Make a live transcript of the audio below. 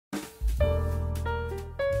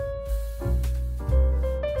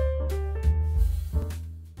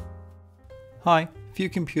Hi, few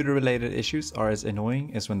computer related issues are as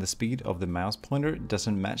annoying as when the speed of the mouse pointer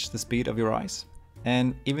doesn't match the speed of your eyes.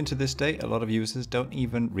 And even to this day, a lot of users don't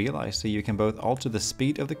even realize that you can both alter the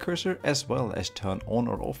speed of the cursor as well as turn on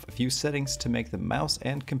or off a few settings to make the mouse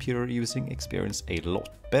and computer using experience a lot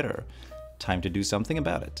better. Time to do something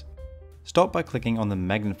about it. Start by clicking on the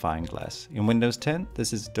magnifying glass. In Windows 10,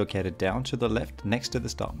 this is located down to the left next to the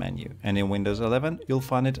Start menu, and in Windows 11, you'll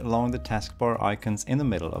find it along the taskbar icons in the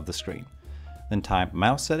middle of the screen. Then type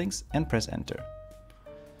mouse settings and press enter.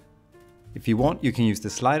 If you want, you can use the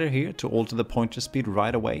slider here to alter the pointer speed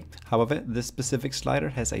right away. However, this specific slider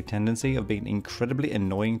has a tendency of being incredibly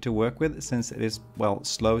annoying to work with since it is, well,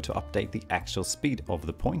 slow to update the actual speed of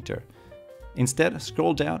the pointer. Instead,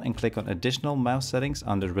 scroll down and click on additional mouse settings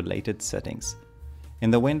under related settings.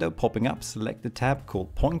 In the window popping up, select the tab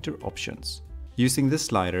called Pointer Options. Using this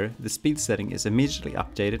slider, the speed setting is immediately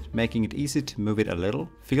updated, making it easy to move it a little,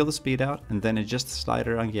 feel the speed out, and then adjust the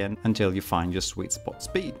slider again until you find your sweet spot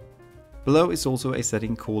speed. Below is also a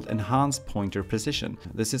setting called Enhanced Pointer Precision.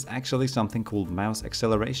 This is actually something called mouse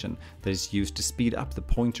acceleration that is used to speed up the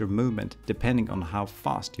pointer movement depending on how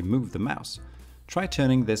fast you move the mouse. Try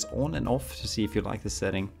turning this on and off to see if you like the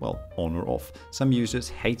setting, well, on or off. Some users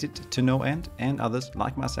hate it to no end, and others,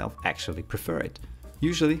 like myself, actually prefer it.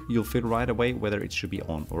 Usually, you'll feel right away whether it should be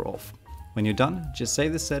on or off. When you're done, just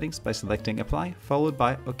save the settings by selecting Apply, followed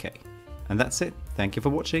by OK. And that's it. Thank you for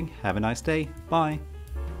watching. Have a nice day. Bye.